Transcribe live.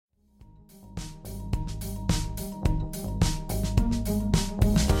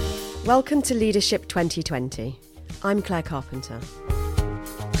Welcome to Leadership 2020. I'm Claire Carpenter.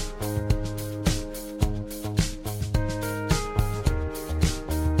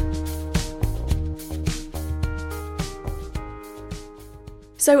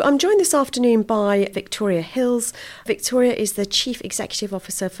 So I'm joined this afternoon by Victoria Hills. Victoria is the Chief Executive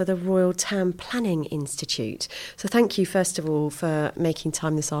Officer for the Royal Town Planning Institute. So thank you, first of all, for making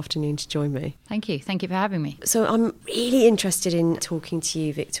time this afternoon to join me. Thank you. Thank you for having me. So I'm really interested in talking to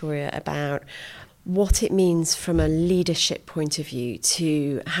you, Victoria, about what it means from a leadership point of view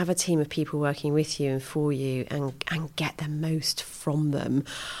to have a team of people working with you and for you and get the most from them,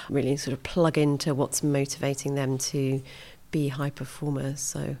 really sort of plug into what's motivating them to be high performers.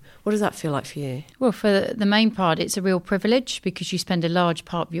 So what does that feel like for you? Well, for the main part, it's a real privilege because you spend a large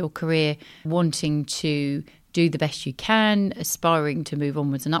part of your career wanting to do the best you can, aspiring to move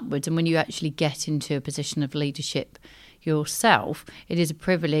onwards and upwards. And when you actually get into a position of leadership yourself, it is a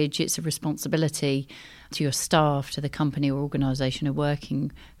privilege, it's a responsibility to your staff, to the company or organisation you're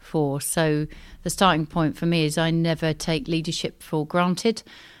working for. So the starting point for me is I never take leadership for granted.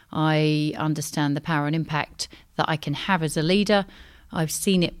 I understand the power and impact that I can have as a leader. I've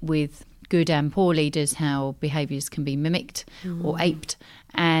seen it with good and poor leaders, how behaviours can be mimicked or aped.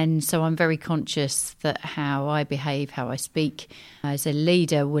 And so I'm very conscious that how I behave, how I speak as a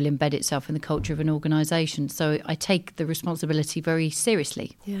leader will embed itself in the culture of an organisation. So I take the responsibility very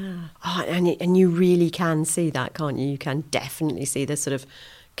seriously. Yeah. Oh, and you really can see that, can't you? You can definitely see the sort of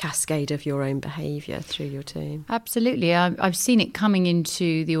cascade of your own behaviour through your team. Absolutely. I've seen it coming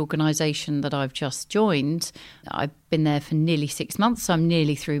into the organisation that I've just joined. I've been there for nearly 6 months, so I'm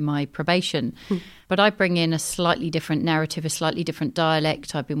nearly through my probation. But I bring in a slightly different narrative, a slightly different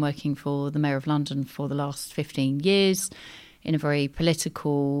dialect. I've been working for the Mayor of London for the last 15 years in a very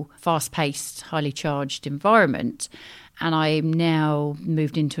political, fast-paced, highly charged environment. And I'm now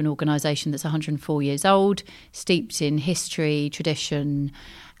moved into an organisation that's 104 years old, steeped in history, tradition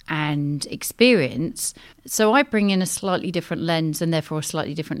and experience. So I bring in a slightly different lens and therefore a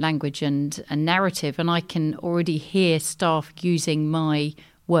slightly different language and narrative. And I can already hear staff using my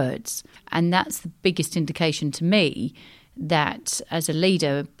words. And that's the biggest indication to me that as a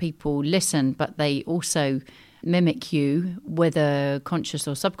leader, people listen, but they also mimic you, whether conscious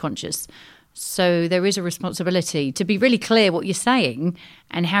or subconscious. So there is a responsibility to be really clear what you're saying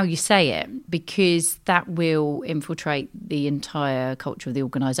and how you say it, because that will infiltrate the entire culture of the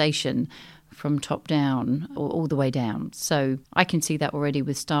organisation from top down or all the way down. So I can see that already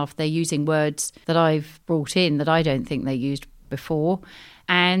with staff. They're using words that I've brought in that I don't think they used before,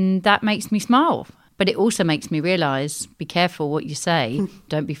 and that makes me smile. But it also makes me realise, be careful what you say,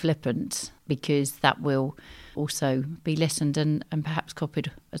 don't be flippant, because that will also be listened and perhaps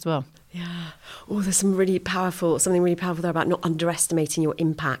copied as well. Yeah. Oh, there's something really powerful there about not underestimating your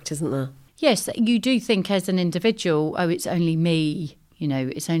impact, isn't there? Yes, you do think as an individual, oh, it's only me,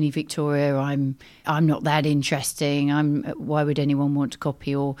 it's only Victoria, I'm not that interesting, why would anyone want to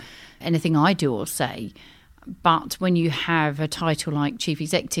copy or anything I do or say? But when you have a title like Chief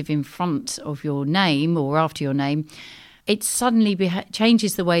Executive in front of your name or after your name, it suddenly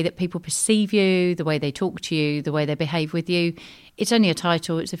changes the way that people perceive you, the way they talk to you, the way they behave with you. It's only a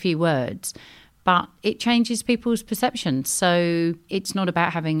title, it's a few words, but it changes people's perceptions. So it's not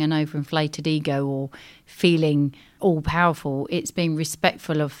about having an overinflated ego or feeling all-powerful. It's being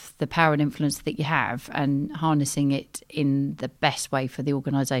respectful of the power and influence that you have and harnessing it in the best way for the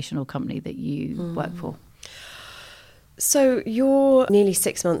organisation or company that you work for. So you're nearly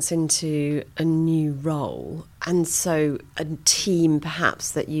 6 months into a new role, and so a team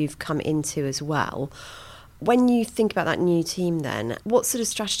perhaps that you've come into as well. When you think about that new team then, what sort of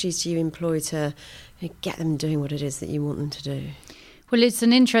strategies do you employ to get them doing what it is that you want them to do? Well, it's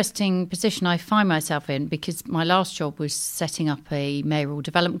an interesting position I find myself in because my last job was setting up a mayoral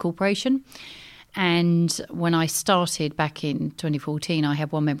development corporation. And when I started back in 2014, I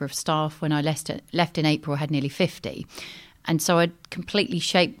had one member of staff. When I left in April, I had nearly 50. And so I'd completely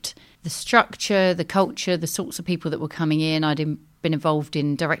shaped the structure, the culture, the sorts of people that were coming in. I'd been involved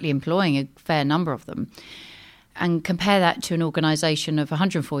in directly employing a fair number of them. And compare that to an organisation of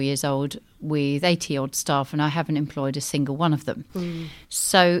 104 years old with 80-odd staff, and I haven't employed a single one of them.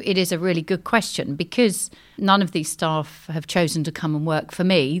 So it is a really good question because none of these staff have chosen to come and work for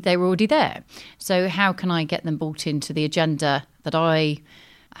me. They were already there. So how can I get them brought into the agenda that I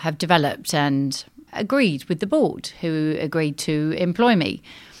have developed and agreed with the board, who agreed to employ me?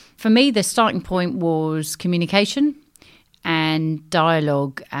 For me, the starting point was communication and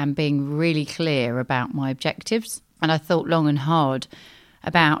dialogue and being really clear about my objectives. And I thought long and hard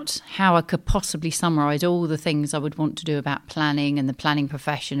about how I could possibly summarise all the things I would want to do about planning and the planning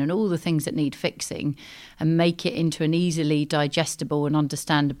profession and all the things that need fixing, and make it into an easily digestible and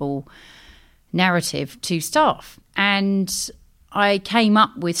understandable narrative to staff. And I came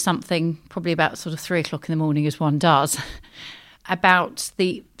up with something probably about sort of 3 o'clock in the morning, as one does, about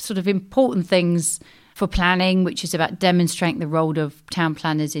the sort of important things for planning, which is about demonstrating the role of town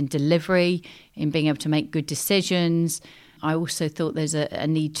planners in delivery, in being able to make good decisions. I also thought there's a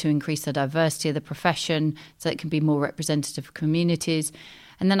need to increase the diversity of the profession so it can be more representative of communities.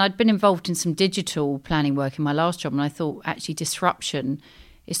 And then I'd been involved in some digital planning work in my last job, and I thought actually disruption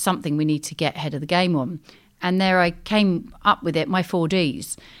is something we need to get ahead of the game on. And there I came up with it, my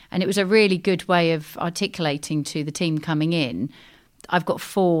 4Ds. And it was a really good way of articulating to the team coming in, I've got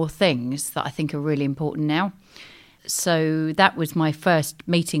 4 things that I think are really important now. So that was my first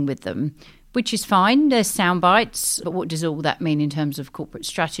meeting with them, which is fine. There's sound bites, but what does all that mean in terms of corporate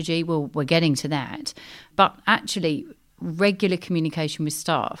strategy? Well, we're getting to that. But actually, regular communication with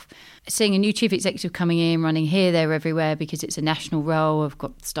staff. Seeing a new chief executive coming in, running here, there, everywhere, because it's a national role. I've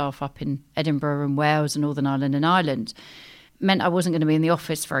got staff up in Edinburgh and Wales and Northern Ireland and Ireland. Meant I wasn't going to be in the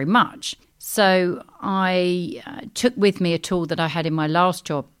office very much. So I took with me a tool that I had in my last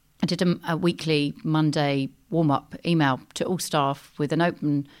job. I did a weekly Monday warm-up email to all staff with an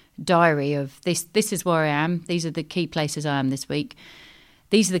open diary of this is where I am. These are the key places I am this week.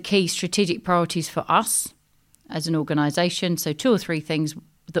 These are the key strategic priorities for us as an organisation. So 2 or 3 things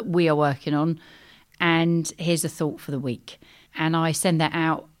that we are working on. And here's a thought for the week. And I send that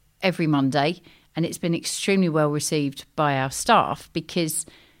out every Monday. And it's been extremely well received by our staff because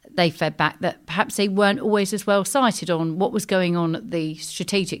they fed back that perhaps they weren't always as well sighted on what was going on at the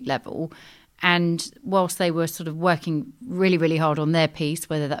strategic level. And whilst they were sort of working really, really hard on their piece,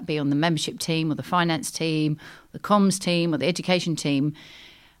 whether that be on the membership team or the finance team, the comms team or the education team,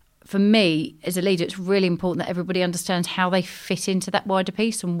 for me as a leader, it's really important that everybody understands how they fit into that wider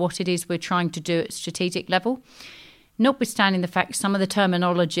piece and what it is we're trying to do at strategic level. Notwithstanding the fact some of the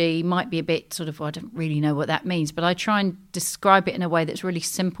terminology might be a bit sort of, well, I don't really know what that means, but I try and describe it in a way that's really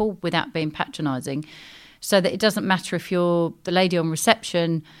simple without being patronising, so that it doesn't matter if you're the lady on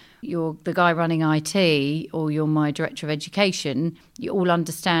reception, you're the guy running IT, or you're my director of education, you all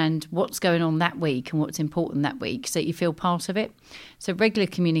understand what's going on that week and what's important that week, so you feel part of it. So regular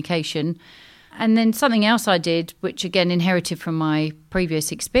communication. And then something else I did, which again inherited from my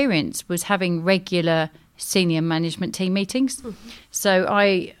previous experience, was having regular senior management team meetings. Mm-hmm. So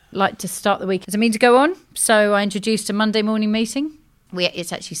I like to start the week as a mean to go on. So I introduced a Monday morning meeting.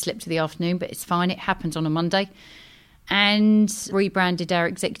 It's actually slipped to the afternoon, but it's fine. It happens on a Monday. And rebranded our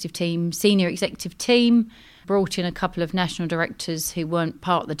executive team, senior executive team, brought in a couple of national directors who weren't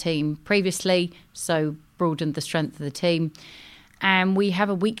part of the team previously, so broadened the strength of the team. And we have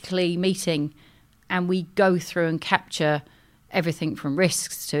a weekly meeting and we go through and capture everything from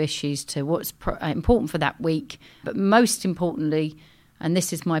risks to issues to what's important for that week. But most importantly, and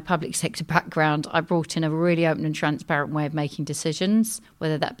this is my public sector background, I brought in a really open and transparent way of making decisions,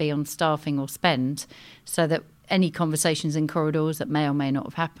 whether that be on staffing or spend, so that any conversations in corridors that may or may not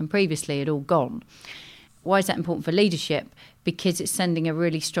have happened previously had all gone. Why is that important for leadership? Because it's sending a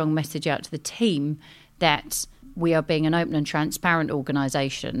really strong message out to the team that we are being an open and transparent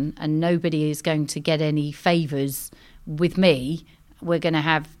organisation and nobody is going to get any favours with me. We're going to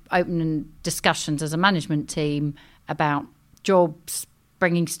have open discussions as a management team about jobs,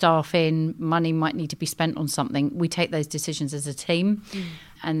 bringing staff in, money might need to be spent on something. We take those decisions as a team.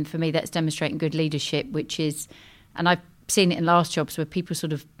 And for me, that's demonstrating good leadership, which is, and I've seen it in last jobs where people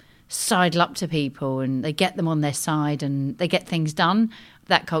sort of sidle up to people and they get them on their side and they get things done.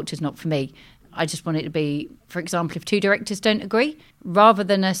 That culture's not for me. I just want it to be, for example, if 2 directors don't agree, rather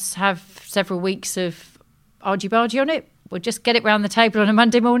than us have several weeks of argy-bargy on it, we'll just get it round the table on a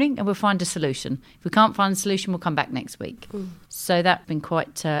Monday morning and we'll find a solution. If we can't find a solution, we'll come back next week. So that's been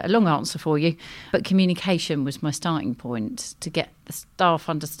quite a long answer for you. But communication was my starting point to get the staff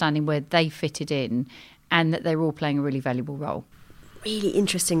understanding where they fitted in and that they were all playing a really valuable role. Really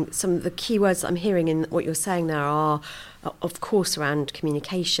interesting. Some of the key words I'm hearing in what you're saying there are, of course, around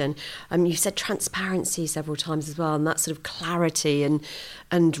communication. You said transparency several times as well, and that sort of clarity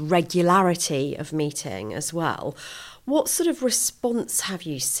and regularity of meeting as well. What sort of response have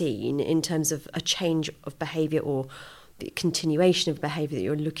you seen in terms of a change of behaviour or the continuation of behaviour that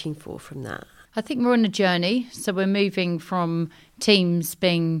you're looking for from that? I think we're on a journey. So we're moving from teams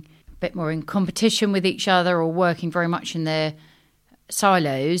being a bit more in competition with each other or working very much in their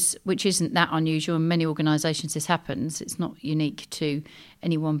silos, which isn't that unusual. In many organisations this happens. It's not unique to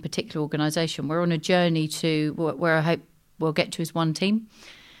any one particular organisation. We're on a journey to where I hope we'll get to as one team.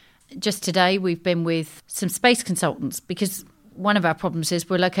 Just today, we've been with some space consultants because one of our problems is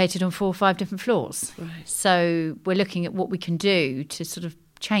we're located on 4 or 5 different floors. Right. So we're looking at what we can do to sort of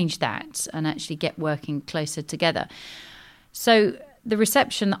change that and actually get working closer together. So the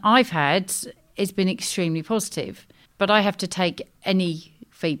reception that I've had has been extremely positive, but I have to take any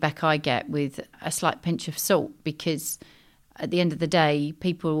feedback I get with a slight pinch of salt, because at the end of the day,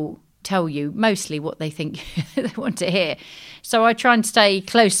 people tell you mostly what they think they want to hear. So I try and stay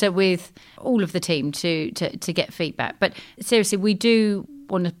closer with all of the team to get feedback. But seriously, we do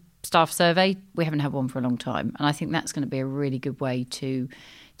want a staff survey. We haven't had one for a long time, and I think that's going to be a really good way to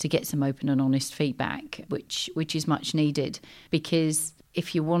get some open and honest feedback, which is much needed, because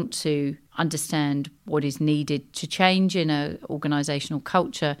if you want to understand what is needed to change in an organisational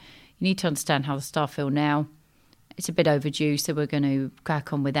culture, you need to understand how the staff feel now. It's a bit overdue, so we're going to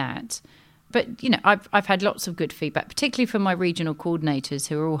crack on with that. But, I've had lots of good feedback, particularly from my regional coordinators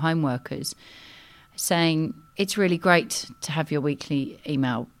who are all home workers, saying it's really great to have your weekly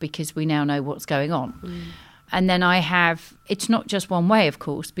email because we now know what's going on. Mm. And then it's not just one way, of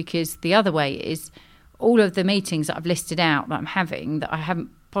course, because the other way is all of the meetings that I've listed out that I'm having that I haven't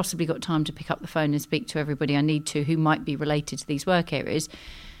possibly got time to pick up the phone and speak to everybody I need to who might be related to these work areas.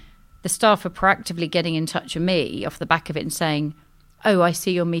 The staff are proactively getting in touch with me off the back of it and saying, oh, I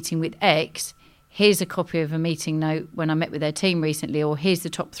see you're meeting with X. Here's a copy of a meeting note when I met with their team recently, or here's the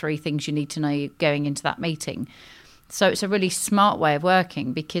top 3 things you need to know going into that meeting. So it's a really smart way of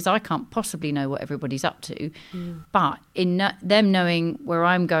working, because I can't possibly know what everybody's up to. Mm. But in them knowing where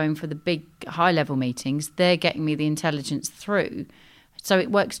I'm going for the big high-level meetings, they're getting me the intelligence through. So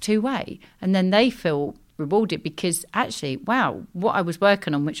it works 2-way. And then they feel rewarded because actually, wow, what I was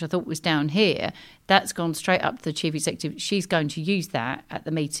working on, which I thought was down here, that's gone straight up to the chief executive. She's going to use that at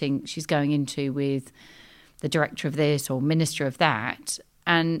the meeting she's going into with the director of this or minister of that.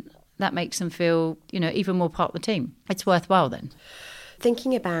 And that makes them feel, even more part of the team. It's worthwhile then.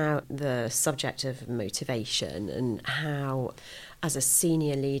 Thinking about the subject of motivation and how, as a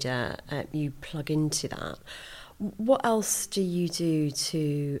senior leader, you plug into that, what else do you do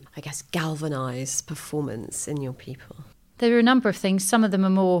to, galvanise performance in your people? There are a number of things. Some of them are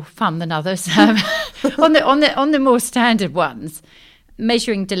more fun than others. On the more standard ones,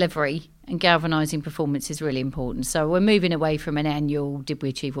 measuring delivery and galvanising performance is really important. So we're moving away from an annual, did we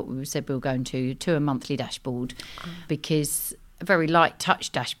achieve what we said we were going to a monthly dashboard, because a very light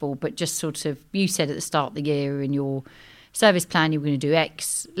touch dashboard, but just sort of, you said at the start of the year in your service plan, you were going to do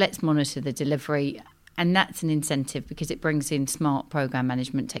X, let's monitor the delivery. And that's an incentive because it brings in smart program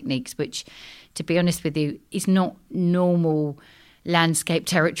management techniques, which, to be honest with you, is not normal landscape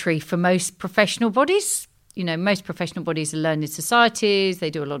territory for most professional bodies. Most professional bodies are learned societies. They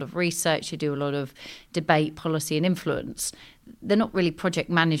do a lot of research. They do a lot of debate, policy and influence. They're not really project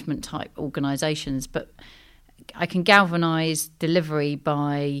management type organisations, but I can galvanise delivery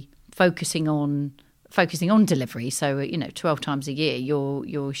by focusing on delivery. So, 12 times a year,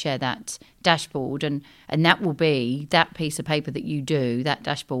 you'll share that dashboard, and that will be that piece of paper that you do. That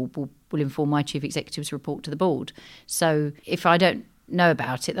dashboard will inform my chief executive's report to the board. So if I don't know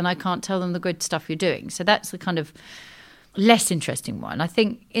about it, then I can't tell them the good stuff you're doing. So that's the kind of less interesting one. I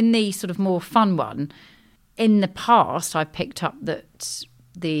think in the sort of more fun one, in the past, I've picked up that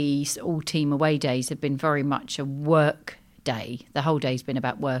the all team away days have been very much a work day. The whole day's been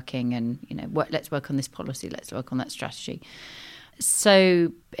about working and, let's work on this policy, let's work on that strategy.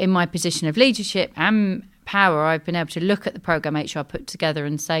 So in my position of leadership and power, I've been able to look at the programme HR put together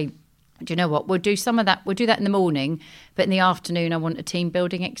and say, do you know what, we'll do some of that, we'll do that in the morning, but in the afternoon I want a team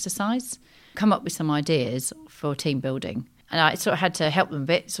building exercise. Come up with some ideas for team building. And I sort of had to help them a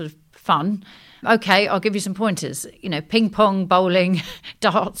bit, sort of fun. Okay, I'll give you some pointers, ping pong, bowling,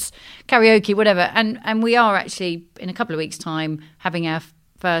 darts, karaoke, whatever. And we are actually, in a couple of weeks' time, having our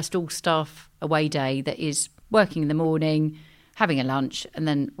first all-staff away day that is working in the morning, having a lunch, and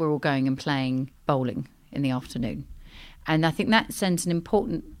then we're all going and playing bowling in the afternoon. And I think that sends an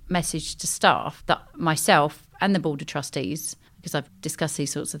important message to staff that myself and the Board of Trustees, because I've discussed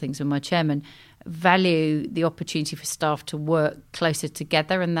these sorts of things with my chairman, value the opportunity for staff to work closer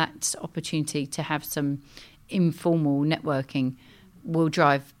together, and that opportunity to have some informal networking will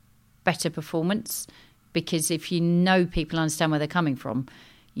drive better performance, because if you know people understand where they're coming from,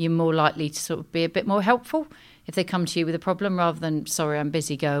 you're more likely to sort of be a bit more helpful if they come to you with a problem rather than, sorry, I'm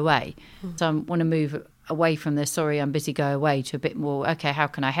busy, go away. So I want to move away from the sorry, I'm busy, go away to a bit more, okay, how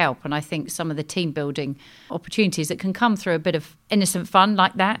can I help? And I think some of the team building opportunities that can come through a bit of innocent fun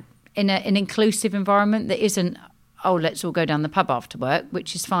like that in an inclusive environment that isn't, oh, let's all go down the pub after work,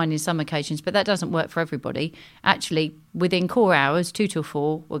 which is fine in some occasions, but that doesn't work for everybody. Actually, within core hours, 2 till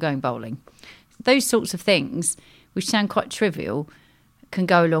 4, we're going bowling. Those sorts of things, which sound quite trivial, can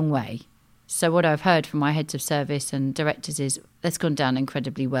go a long way. So what I've heard from my heads of service and directors is, that's gone down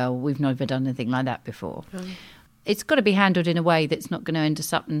incredibly well. We've never done anything like that before. It's got to be handled in a way that's not going to end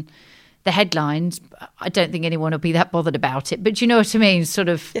us up in the headlines. I don't think anyone will be that bothered about it. But you know what I mean? Sort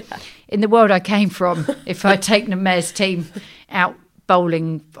of in the world I came from, if I'd taken the mayor's team out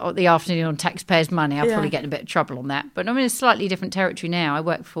bowling the afternoon on taxpayers' money, I'd probably get in a bit of trouble on that. But I'm in a slightly different territory now. I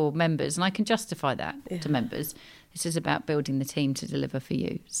work for members and I can justify that to members. This is about building the team to deliver for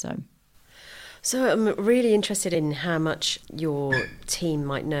you. So I'm really interested in how much your team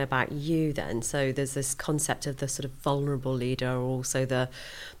might know about you then. So there's this concept of the sort of vulnerable leader, or also the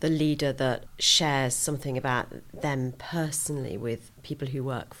leader that shares something about them personally with people who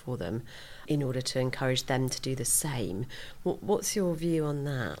work for them in order to encourage them to do the same. What's your view on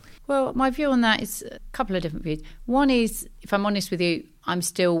that? Well, my view on that is a couple of different views. One is, if I'm honest with you, I'm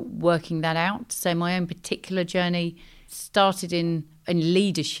still working that out. So my own particular journey started in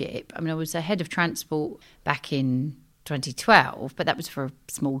leadership. I mean, I was a head of transport back in 2012, but that was for a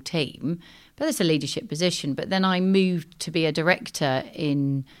small team. But that's a leadership position. But then I moved to be a director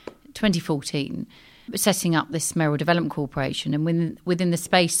in 2014, setting up this Merrill Development Corporation. And within the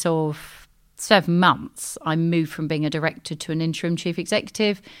space of 7 months, I moved from being a director to an interim chief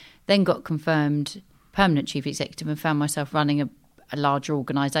executive, then got confirmed permanent chief executive and found myself running a larger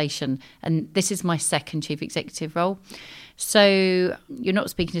organisation. And this is my second chief executive role. So you're not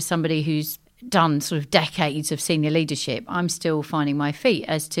speaking to somebody who's done sort of decades of senior leadership. I'm still finding my feet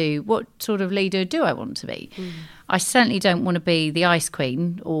as to what sort of leader do I want to be. I certainly don't want to be the ice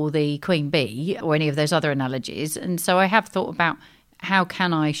queen or the queen bee or any of those other analogies. And so I have thought about how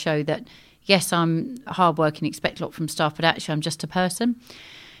can I show that, yes, I'm hardworking, expect a lot from staff, but actually I'm just a person.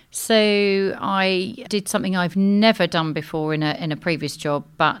 So I did something I've never done before in a previous job,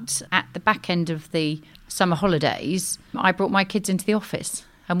 but at the back end of the summer holidays, I brought my kids into the office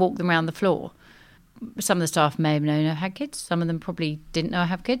and walked them around the floor. Some of the staff may have known I had kids. Some of them probably didn't know I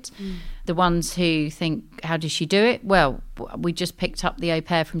have kids. The ones who think, how does she do it? Well, we just picked up the au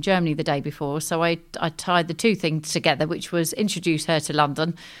pair from Germany the day before, so I tied the two things together, which was introduce her to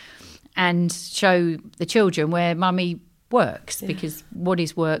London and show the children where mummy works, because what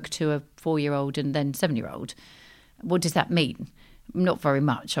is work to a 4-year-old and then 7-year-old? What does that mean? Not very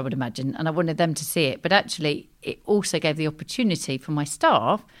much, I would imagine, and I wanted them to see it. But actually, it also gave the opportunity for my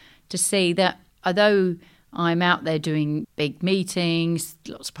staff to see that although I'm out there doing big meetings,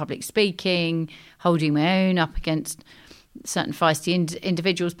 lots of public speaking, holding my own up against certain feisty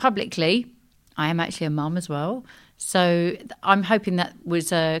individuals publicly, I am actually a mum as well. So I'm hoping that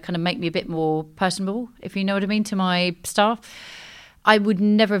was kind of make me a bit more personable, if you know what I mean, to my staff. I would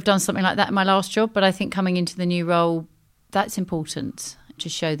never have done something like that in my last job, but I think coming into the new role, that's important to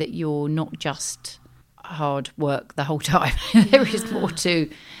show that you're not just hard work the whole time. There's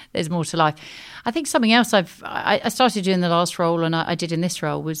more to life. I think something else I started doing the last role and I did in this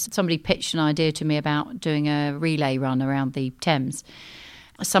role was somebody pitched an idea to me about doing a relay run around the Thames.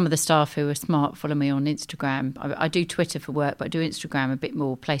 Some of the staff who are smart follow me on Instagram. I do Twitter for work, but I do Instagram a bit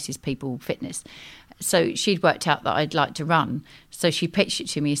more, places, people, fitness. So she'd worked out that I'd like to run. So she pitched it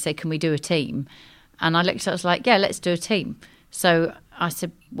to me and said, can we do a team? And I looked at it, I was like, yeah, let's do a team. So I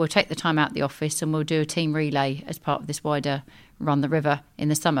said, we'll take the time out of the office and we'll do a team relay as part of this wider Run the River in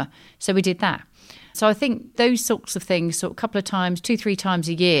the summer. So we did that. So I think those sorts of things, so a couple of times, 2-3 times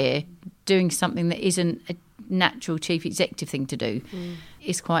a year, doing something that isn't a natural chief executive thing to do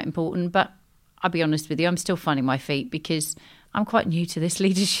is quite important. But I'll be honest with you, I'm still finding my feet because I'm quite new to this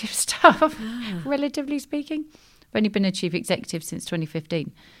leadership stuff, relatively speaking. I've only been a chief executive since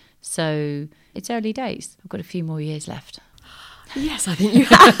 2015. So it's early days. I've got a few more years left. Yes, I think you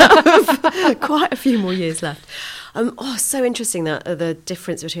have quite a few more years left. So interesting that the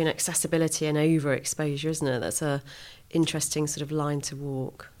difference between accessibility and overexposure, isn't it? That's a interesting sort of line to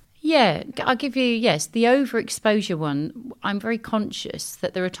walk. Yeah, I'll give you, yes, the overexposure one. I'm very conscious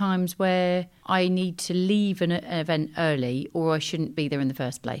that there are times where I need to leave an event early or I shouldn't be there in the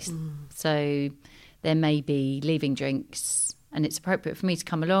first place. So there may be leaving drinks and it's appropriate for me to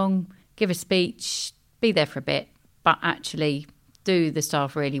come along, give a speech, be there for a bit, but actually do the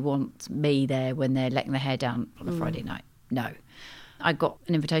staff really want me there when they're letting their hair down on a Friday night? No. I got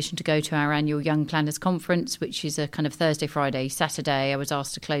an invitation to go to our annual Young Planners Conference, which is a kind of Thursday, Friday, Saturday. I was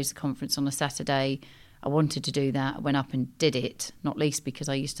asked to close the conference on a Saturday. I wanted to do that. I went up and did it, not least because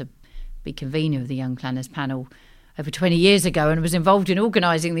I used to be convener of the Young Planners panel over 20 years ago and was involved in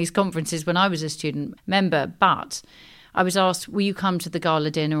organising these conferences when I was a student member. But I was asked, will you come to the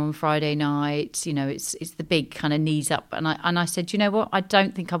gala dinner on Friday night? You know, it's the big kind of knees up. And I said, you know what? I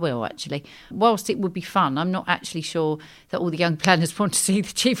don't think I will, actually. Whilst it would be fun, I'm not actually sure that all the young planners want to see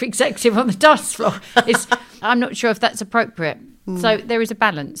the chief executive on the dance floor. I'm not sure if that's appropriate. So there is a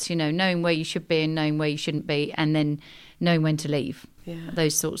balance, you know, knowing where you should be and knowing where you shouldn't be, and then knowing when to leave. Yeah.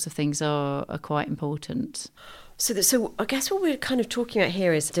 Those sorts of things are quite important. So I guess what we're kind of talking about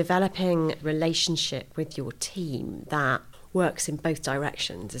here is developing a relationship with your team that works in both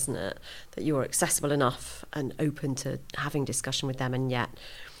directions, isn't it? That you're accessible enough and open to having discussion with them, and yet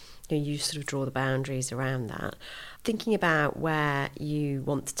you sort of draw the boundaries around that. Thinking about where you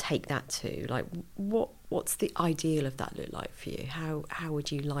want to take that to, like what's the ideal of that look like for you? How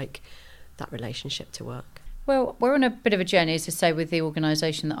would you like that relationship to work? Well, we're on a bit of a journey, as I say, with the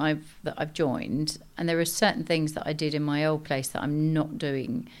organisation that I've joined, and there are certain things that I did in my old place that I'm not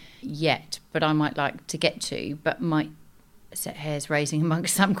doing yet, but I might like to get to, but might set hairs raising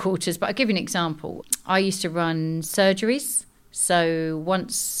amongst some quarters. But I'll give you an example. I used to run surgeries, so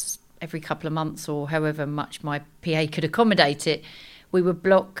once every couple of months or however much my PA could accommodate it, we would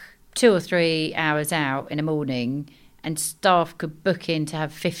block 2 or 3 hours out in the morning, and staff could book in to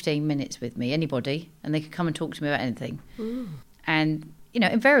have 15 minutes with me, anybody, and they could come and talk to me about anything. And,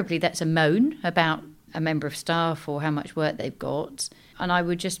 invariably that's a moan about a member of staff or how much work they've got, and I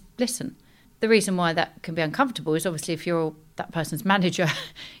would just listen. The reason why that can be uncomfortable is obviously if you're that person's manager,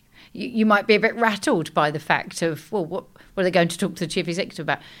 you might be a bit rattled by the fact of, well, what are they going to talk to the chief executive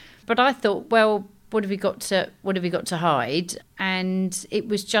about? But I thought, well, what have we got to hide? And it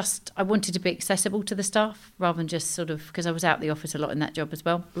was just, I wanted to be accessible to the staff rather than just sort of, because I was out the office a lot in that job as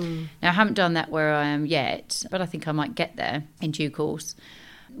well. Now, I haven't done that where I am yet, but I think I might get there in due course.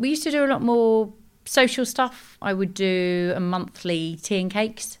 We used to do a lot more social stuff. I would do a monthly tea and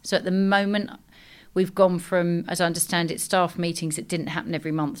cakes. So at the moment, we've gone from, as I understand it, staff meetings that didn't happen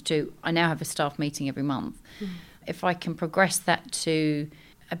every month to I now have a staff meeting every month. If I can progress that to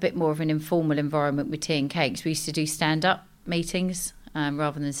a bit more of an informal environment with tea and cakes. We used to do stand-up meetings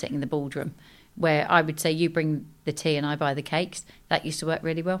rather than sitting in the boardroom, where I would say you bring the tea and I buy the cakes. That used to work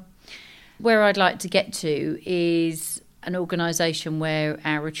really well. Where I'd like to get to is an organisation where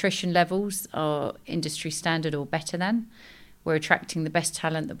our attrition levels are industry standard or better than. We're attracting the best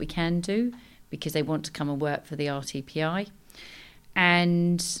talent that we can do because they want to come and work for the RTPI.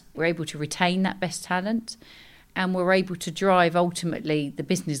 And we're able to retain that best talent. And we're able to drive ultimately the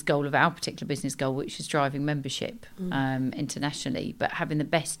business goal of our particular business goal, which is driving membership internationally, but having the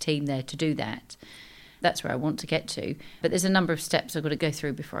best team there to do that. That's where I want to get to. But there's a number of steps I've got to go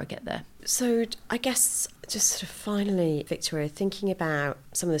through before I get there. So I guess just sort of finally, Victoria, thinking about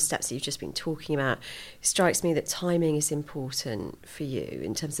some of the steps that you've just been talking about, it strikes me that timing is important for you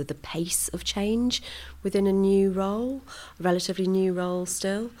in terms of the pace of change within a new role, a relatively new role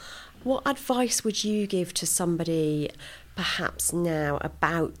still. What advice would you give to somebody perhaps now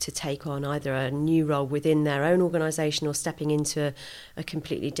about to take on either a new role within their own organisation or stepping into a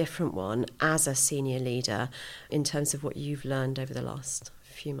completely different one as a senior leader in terms of what you've learned over the last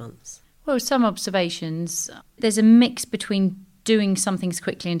few months? Well, some observations. There's a mix between doing some things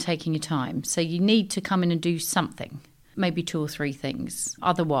quickly and taking your time. So you need to come in and do something, maybe 2 or 3 things.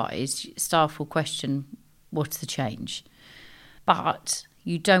 Otherwise, staff will question what's the change. But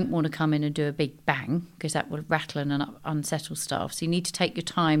you don't want to come in and do a big bang because that will rattle and unsettle staff. So you need to take your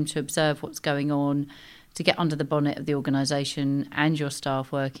time to observe what's going on, to get under the bonnet of the organisation and your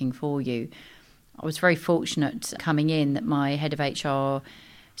staff working for you. I was very fortunate coming in that my head of HR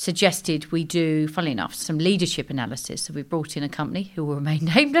suggested we do, funnily enough, some leadership analysis. So we brought in a company who will remain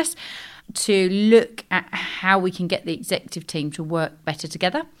nameless to look at how we can get the executive team to work better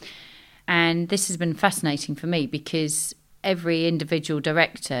together. And this has been fascinating for me because every individual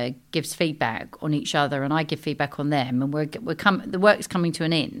director gives feedback on each other and I give feedback on them, and the work's coming to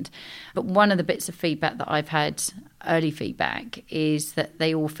an end. But one of the bits of feedback that I've had, early feedback, is that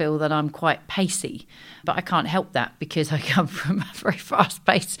they all feel that I'm quite pacey. But I can't help that because I come from a very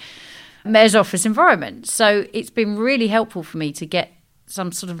fast-paced mayor's office environment. So it's been really helpful for me to get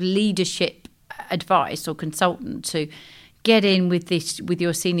some sort of leadership advice or consultant to get in with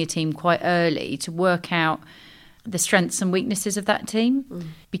your senior team quite early to work out the strengths and weaknesses of that team,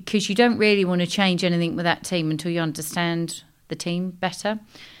 because you don't really want to change anything with that team until you understand the team better.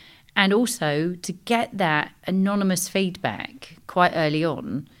 And also to get that anonymous feedback quite early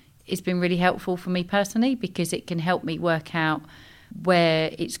on has been really helpful for me personally, because it can help me work out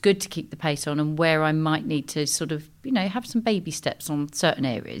where it's good to keep the pace on and where I might need to sort of, have some baby steps on certain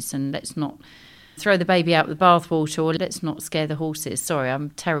areas, and let's not throw the baby out with the bathwater, or let's not scare the horses. Sorry, I'm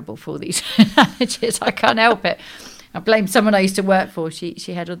terrible for these analogies. I can't help it. I blame someone I used to work for. She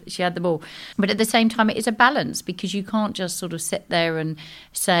had them all. But at the same time, it is a balance, because you can't just sort of sit there and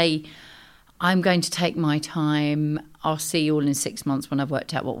say, I'm going to take my time. I'll see you all in 6 months when I've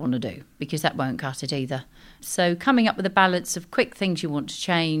worked out what I want to do, because that won't cut it either. So coming up with a balance of quick things you want to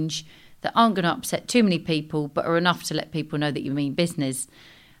change that aren't going to upset too many people, but are enough to let people know that you mean business.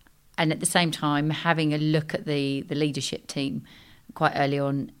 And at the same time, having a look at the leadership team quite early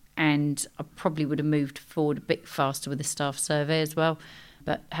on. And I probably would have moved forward a bit faster with the staff survey as well.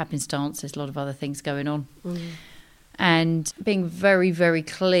 But happenstance, there's a lot of other things going on. And being very, very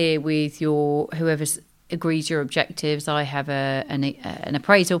clear with whoever agrees your objectives. I have an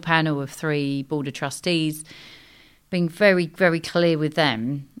appraisal panel of 3 board of trustees. Being very, very clear with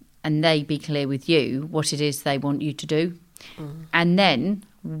them, and they be clear with you what it is they want you to do. And then,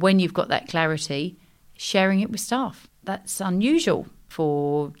 when you've got that clarity, sharing it with staff. That's unusual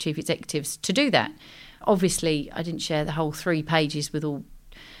for chief executives to do that. Obviously, I didn't share the whole 3 pages with all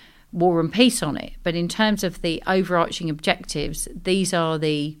War and Peace on it, but in terms of the overarching objectives, these are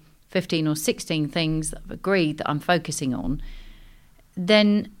the 15 or 16 things that I've agreed that I'm focusing on.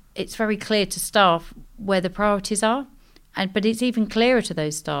 Then it's very clear to staff where the priorities are, but it's even clearer to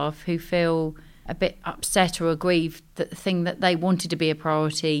those staff who feel a bit upset or aggrieved that the thing that they wanted to be a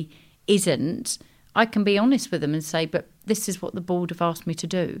priority isn't. I can be honest with them and say, but this is what the board have asked me to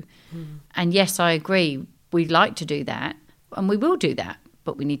do. And yes, I agree, we'd like to do that, and we will do that,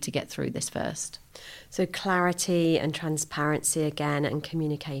 but we need to get through this first. So clarity and transparency again, and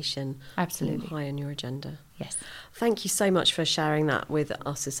communication. Absolutely. High on your agenda. Yes. Thank you so much for sharing that with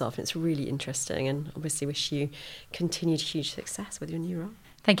us this afternoon. It's really interesting, and obviously wish you continued huge success with your new role.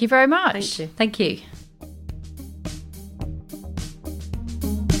 Thank you very much. Thank you. Thank you.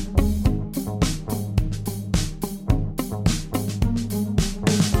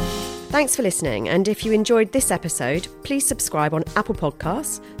 Thanks for listening, and if you enjoyed this episode, please subscribe on Apple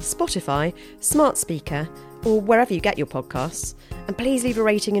Podcasts, Spotify, Smart Speaker, or wherever you get your podcasts, and please leave a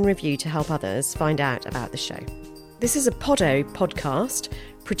rating and review to help others find out about the show. This is a Poddo podcast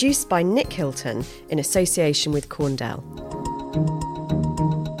produced by Nick Hilton in association with Corndell.